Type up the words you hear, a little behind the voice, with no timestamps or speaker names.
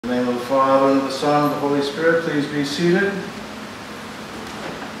name of the Father, and of the Son, and of the Holy Spirit, please be seated.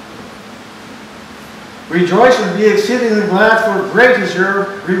 Rejoice and be exceedingly glad, for great is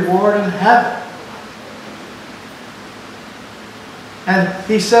your reward in heaven. And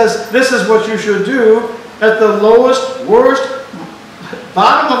he says, this is what you should do at the lowest, worst,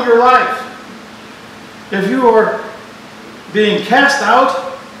 bottom of your life. If you are being cast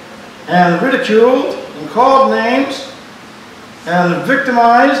out and ridiculed and called names and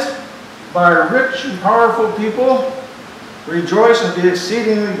victimized by rich and powerful people, rejoice and be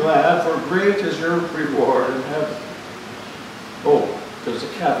exceedingly glad, for great is your reward in heaven. Oh, there's a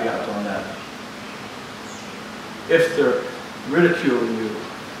caveat on that. If they're ridiculing you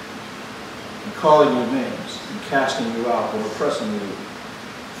and calling you names and casting you out and oppressing you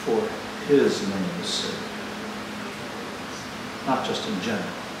for His name's sake, not just in general.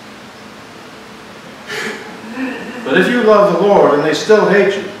 But if you love the Lord and they still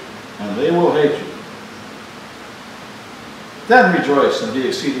hate you, and they will hate you, then rejoice and be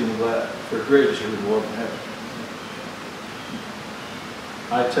exceedingly glad, for great is your reward in heaven.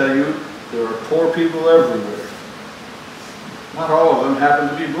 I tell you, there are poor people everywhere. Not all of them happen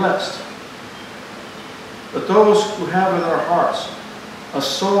to be blessed. But those who have in their hearts a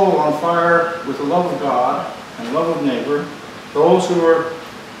soul on fire with the love of God and love of neighbor, those who are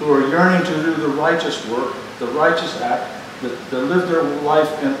yearning to do the righteous work, the righteous act, that live their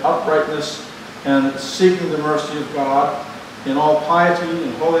life in uprightness and seeking the mercy of God in all piety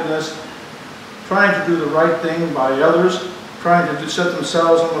and holiness, trying to do the right thing by others, trying to set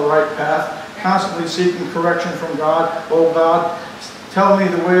themselves on the right path, constantly seeking correction from God. Oh God, tell me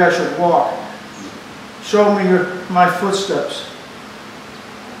the way I should walk. Show me my footsteps.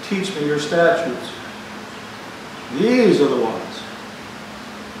 Teach me your statutes. These are the ones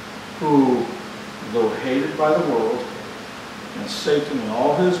who, though hated by the world and Satan and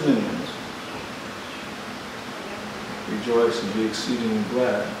all his minions, rejoice and be exceedingly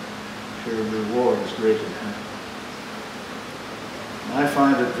glad, for your reward is great in heaven. And I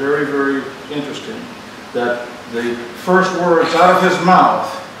find it very, very interesting that the first words out of his mouth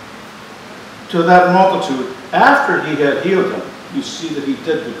to that multitude, after he had healed them, you see that he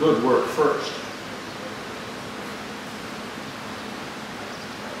did the good work first.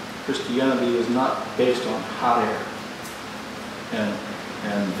 Christianity is not based on hot air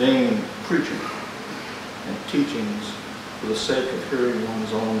and vain preaching and teachings for the sake of hearing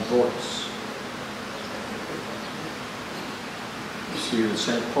one's own voice. You see that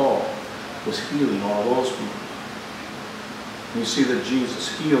St. Paul was healing all those people. You see that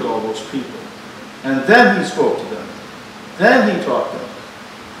Jesus healed all those people. And then he spoke to them. Then he taught them.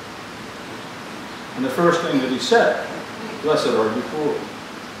 And the first thing that he said, blessed are you poor,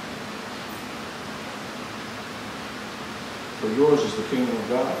 for yours is the kingdom of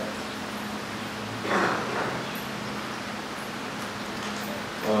God.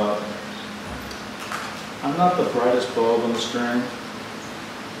 I'm not the brightest bulb in the string,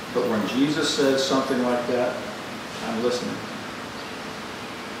 but when Jesus says something like that, I'm listening.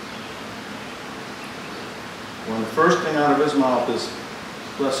 When the first thing out of his mouth is,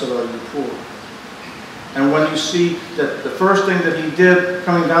 blessed are you poor. And when you see that the first thing that he did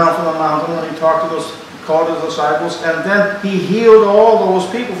coming down from the mountain, when he talked to called his disciples, and then he healed all those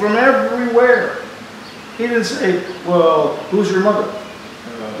people from everywhere. He didn't say, well, who's your mother?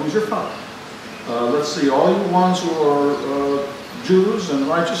 Who's your father? Let's see, all you ones who are Jews and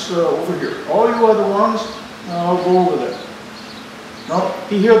righteous over here. All you other ones, I'll go over there. No,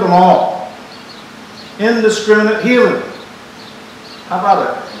 he healed them all. Indiscriminate healing. How about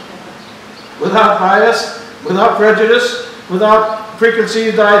it? Without bias, without prejudice, without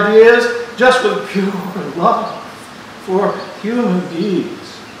preconceived ideas, just with pure love for human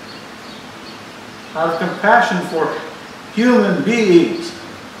beings. Out of compassion for human beings.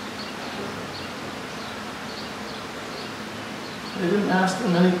 They didn't ask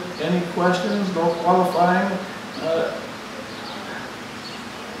them any questions, no qualifying,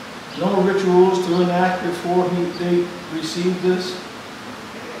 no rituals to enact before they received this.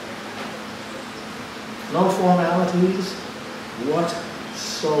 No formalities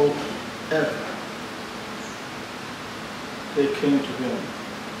whatsoever. They came to him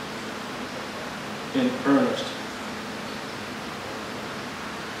in earnest.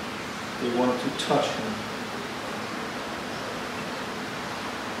 They wanted to touch him.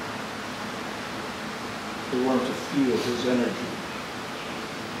 They wanted to feel his energy.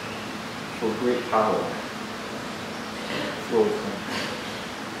 For great power flowed from him.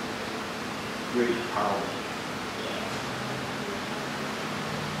 Great power.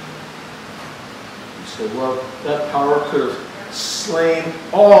 You say, well, that power could have slain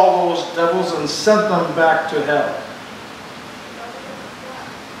all those devils and sent them back to hell.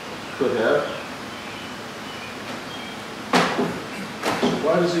 Could have. So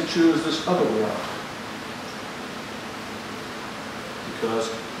why does he choose this other route?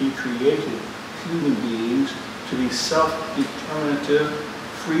 Because he created human beings to be self-determinative,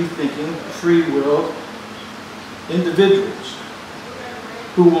 free-thinking, free-willed individuals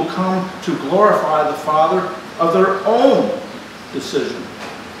who will come to glorify the Father of their own decision.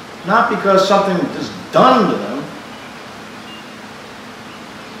 Not because something is done to them.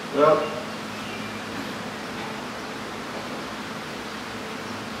 Well,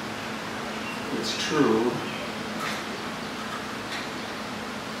 it's true.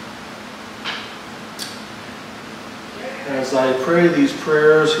 As I pray these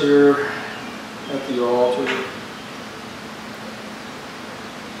prayers here at the altar,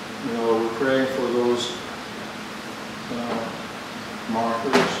 you know, we're praying for those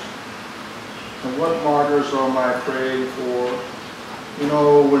martyrs. And what martyrs am I praying for? You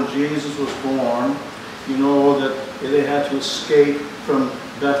know, when Jesus was born, you know that they had to escape from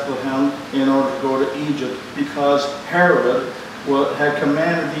Bethlehem in order to go to Egypt because Herod had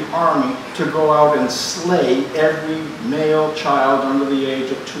commanded the army to go out and slay every male child under the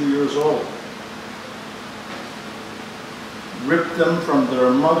age of 2 years old. Rip them from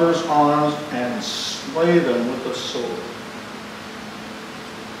their mother's arms and slay them with the sword.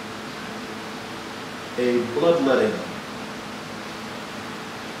 A bloodletting,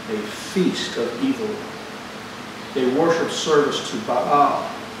 a feast of evil, a worship service to Baal,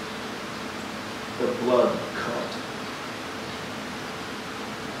 the blood cult,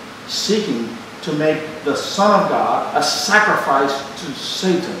 seeking to make the Son of God a sacrifice to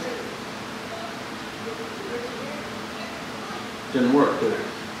Satan. Didn't work, did it?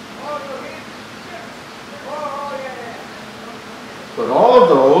 But all of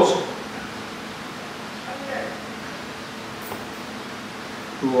those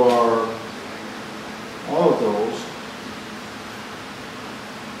who were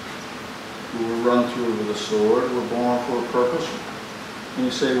run through with a sword were born for a purpose. And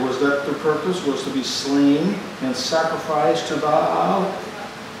you say, was that the purpose? Was to be slain and sacrificed to Baal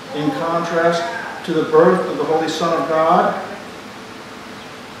in contrast to the birth of the Holy Son of God?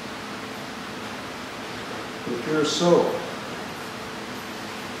 It appears so.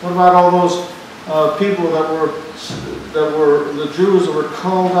 What about all those people that were the Jews that were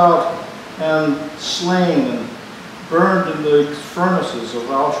called out and slain and burned in the furnaces of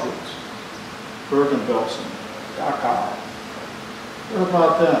Auschwitz, Bergen-Belsen, Dachau? What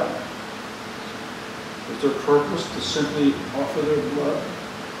about them? Is their purpose to simply offer their blood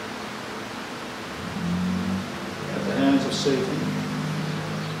at the hands of Satan?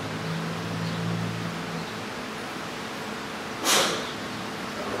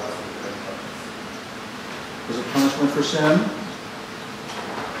 Was it punishment for sin?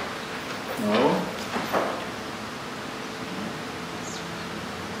 No.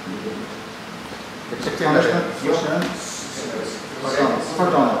 It's a punishment for sin?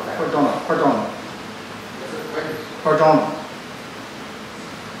 Perdono.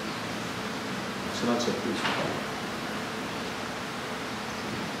 Silenzio, please.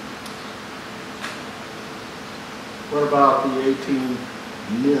 What about the 18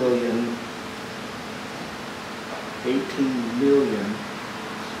 million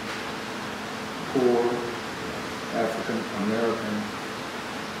poor African American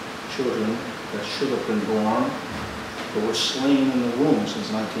children that should have been born but were slain in the womb since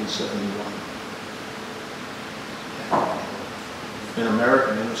 1971 in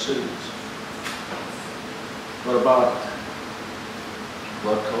American inner cities? What about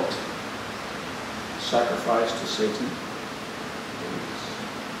blood cult? Sacrifice to Satan?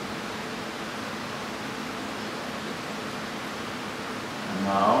 And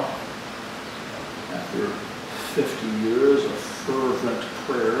now, after 50 years of fervent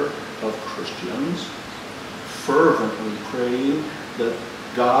prayer of Christians, fervently praying that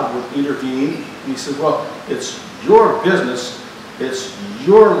God would intervene, he said, well, it's your business, it's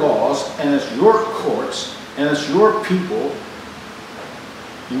your laws, and it's your courts, and it's your people.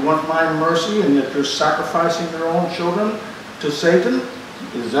 You want my mercy, and yet you're sacrificing your own children to Satan?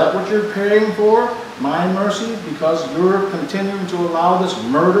 Is that what you're paying for? My mercy? Because you're continuing to allow this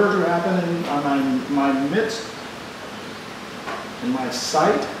murder to happen in my midst, in my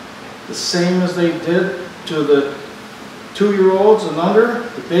sight, the same as they did to the 2-year-olds and under,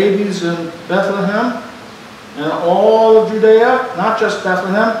 the babies in Bethlehem, and all of Judea, not just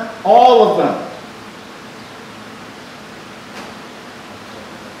Bethlehem, all of them.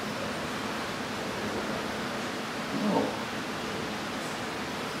 No.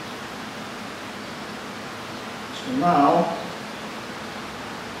 So now,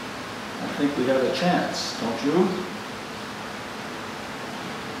 I think we have a chance, don't you?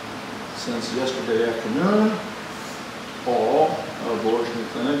 Since yesterday afternoon, all abortion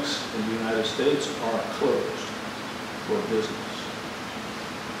clinics in the United States are closed for business.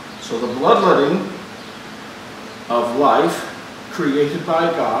 So the bloodletting of life created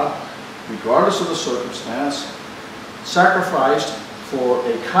by God, regardless of the circumstance, sacrificed for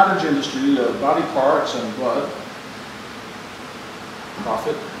a cottage industry of body parts and blood,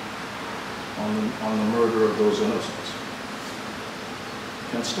 profit on the murder of those innocents,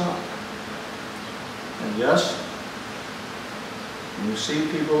 can stop. And yes, when you see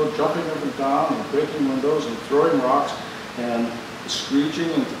people jumping up and down and breaking windows and throwing rocks and screeching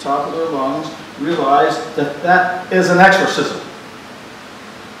at the top of their lungs, realize that that is an exorcism.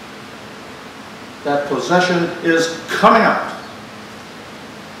 That possession is coming out.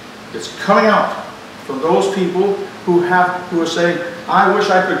 It's coming out from those people who are saying, I wish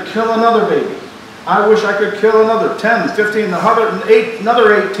I could kill another baby. I wish I could kill another 10, 15, 108,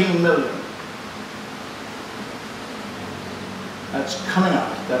 another 18 million. That's coming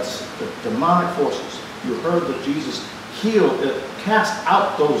out. That's the demonic forces. You heard that Jesus healed, cast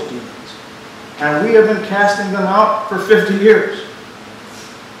out those demons. And we have been casting them out for 50 years.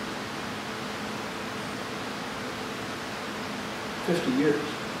 Years.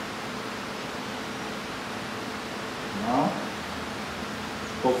 Now,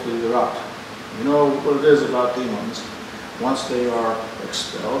 hopefully they're out. You know what it is about demons. Once they are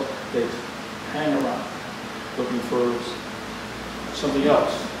expelled, they hang around, looking for something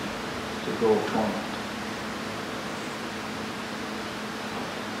else to go torment.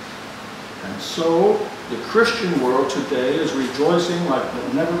 And so, the Christian world today is rejoicing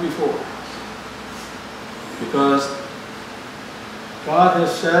like never before. Because God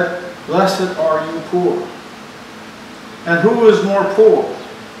has said, blessed are you poor. And who is more poor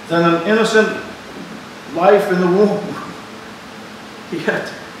than an innocent life in the womb?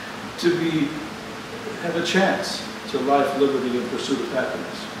 Yet to have a chance to life, liberty, and pursuit of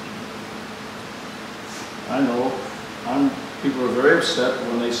happiness. I know people are very upset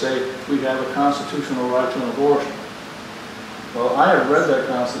when they say we have a constitutional right to an abortion. Well, I have read that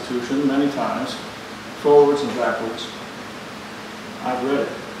Constitution many times, forwards and backwards. I've read it.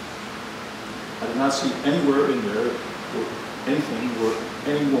 I did not see anywhere in there anything where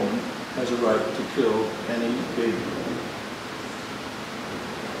any woman has a right to kill any baby.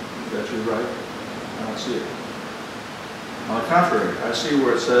 That's your right. I don't see it. On the contrary, I see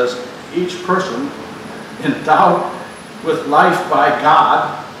where it says each person endowed with life by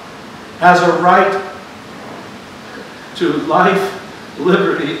God has a right to life,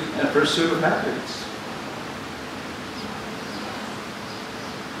 liberty, and pursuit of happiness.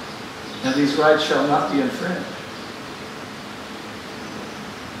 And these rights shall not be infringed.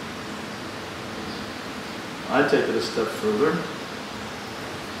 I take it a step further,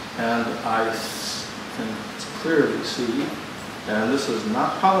 and I can clearly see, and this is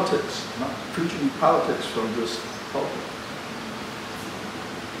not politics, not preaching politics from this pulpit.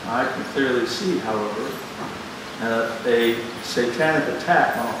 I can clearly see, however, a satanic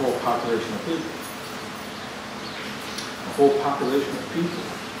attack on a whole population of people. A whole population of people.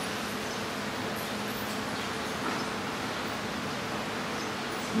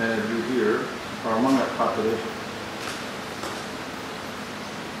 Many of you here are among that population,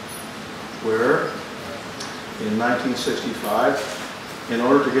 where in 1965, in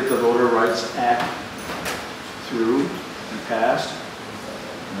order to get the Voter Rights Act through and passed,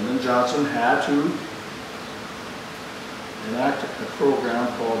 Lyndon Johnson had to enact a program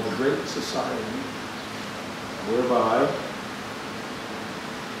called the Great Society, whereby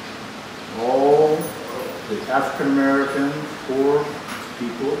all the African American poor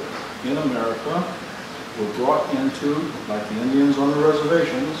people in America were brought into, like the Indians on the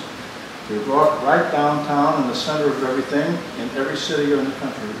reservations, they were brought right downtown in the center of everything, in every city in the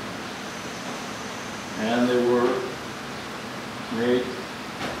country. And they were made,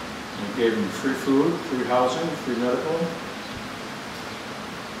 and gave them free food, free housing, free medical,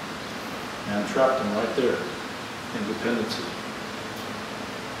 and trapped them right there in dependency.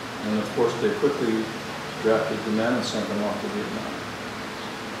 And of course they quickly drafted the men and sent them off to Vietnam.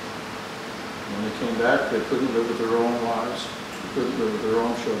 When they came back, they couldn't live with their own wives, they couldn't live with their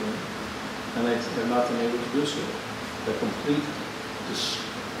own children, and they had not been able to do so. A complete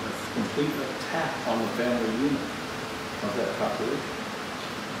attack on the family unit of that population.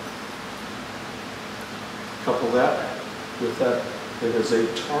 Couple that with that, it is a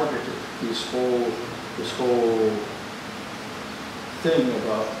targeted, this whole thing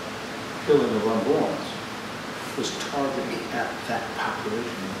about killing of unborns. was targeted at that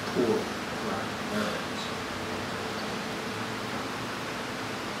population of poor Black Americans.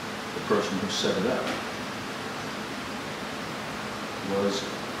 The person who set it up was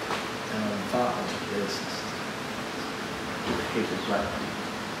an avowed racist who hated Black people.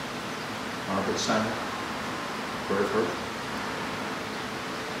 Margaret Sanger, heard of her?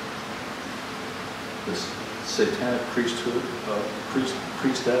 This satanic priesthood,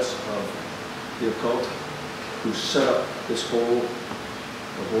 priestess of the occult, who set up this whole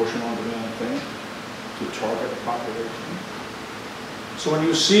abortion on demand thing to target the population. So when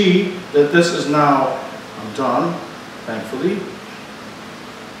you see that this is now done, thankfully,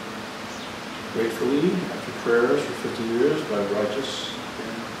 gratefully, after prayers for 50 years by righteous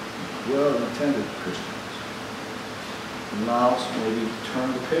and well-intended Christians, and now maybe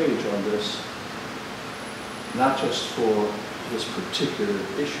turn the page on this, not just for this particular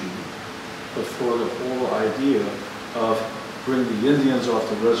issue, but for the whole idea of bring the Indians off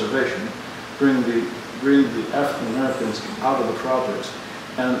the reservation, bring the African Americans out of the projects,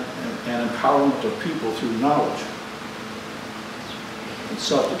 and empowerment of people through knowledge and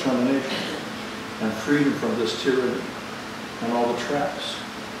self-determination and freedom from this tyranny and all the traps.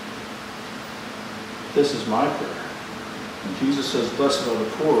 This is my prayer. And Jesus says, "Blessed are the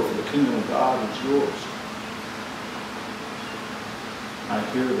poor, for the kingdom of God is yours." I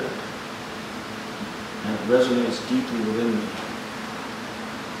hear that, and it resonates deeply within me.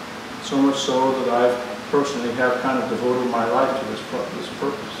 So much so that I personally have kind of devoted my life to this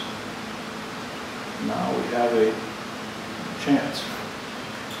purpose. Now we have a chance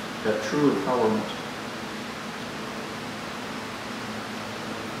at true empowerment.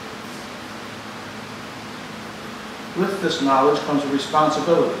 With this knowledge comes a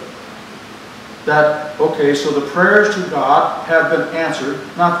responsibility. That, okay, so the prayers to God have been answered,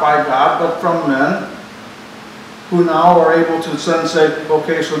 not by God, but from men, who now are able to then say,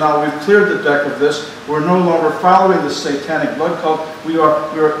 okay, so now we've cleared the deck of this, we're no longer following the satanic blood cult, we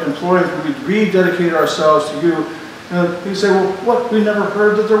are imploring, we rededicate ourselves to you. And you say, well, what? We never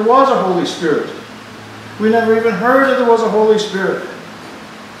heard that there was a Holy Spirit. We never even heard that there was a Holy Spirit.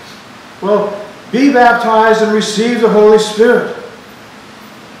 Well, be baptized and receive the Holy Spirit.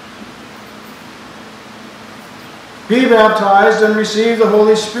 Be baptized and receive the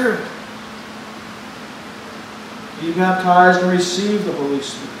Holy Spirit. Be baptized and receive the Holy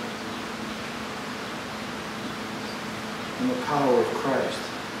Spirit. And the power of Christ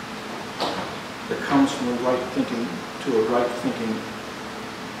that comes from a right thinking to a right thinking,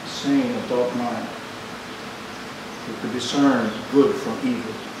 sane adult mind that can discern good from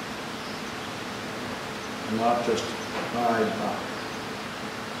evil and not just abide by.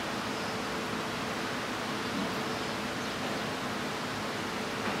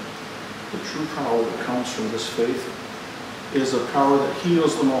 The true power that comes from this faith is a power that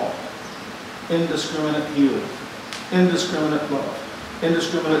heals them all. Indiscriminate healing, indiscriminate love,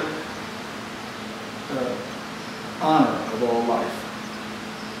 indiscriminate honor of all life,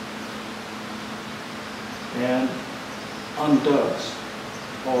 and undoes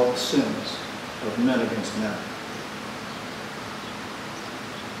all the sins of men against men.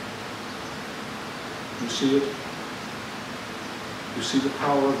 You see it? You see the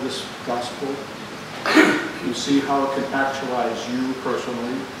power of this gospel? You see how it can actualize you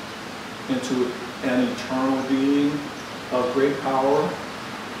personally into an eternal being of great power,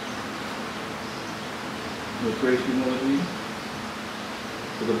 with great humility,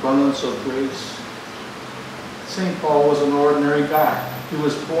 with abundance of grace. St. Paul was an ordinary guy. He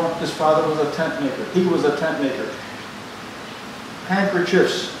was born, his father was a tent maker. He was a tent maker.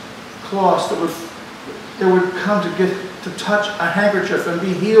 Handkerchiefs, cloths that would come to touch a handkerchief and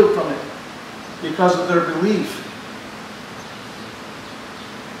be healed from it because of their belief.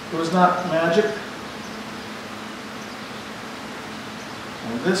 It was not magic.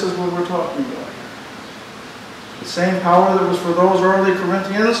 And this is what we're talking about here. The same power that was for those early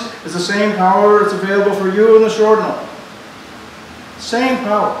Corinthians is the same power that's available for you in the short note. Same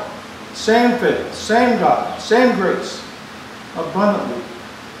power, same faith, same God, same grace, abundantly.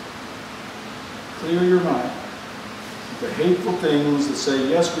 Clear your mind. The hateful things that say,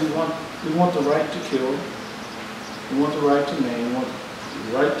 yes, we want the right to kill, we want the right to maim, we want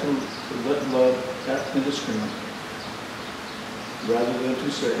the right to let blood act indiscriminately, rather than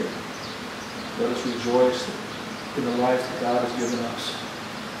to say, let us rejoice in the life that God has given us,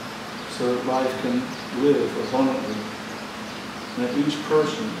 so that life can live abundantly, and that each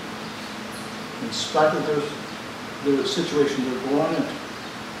person, in spite of their situation they're born into,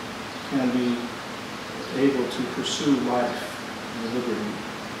 can be able to pursue life and liberty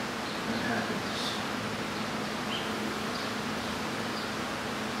and happiness.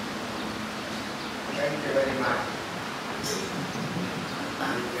 Thank you very much.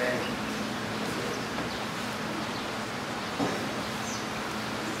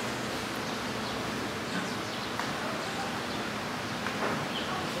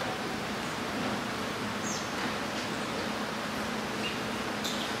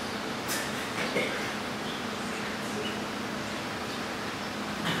 Okay.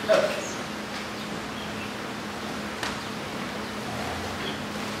 Okay.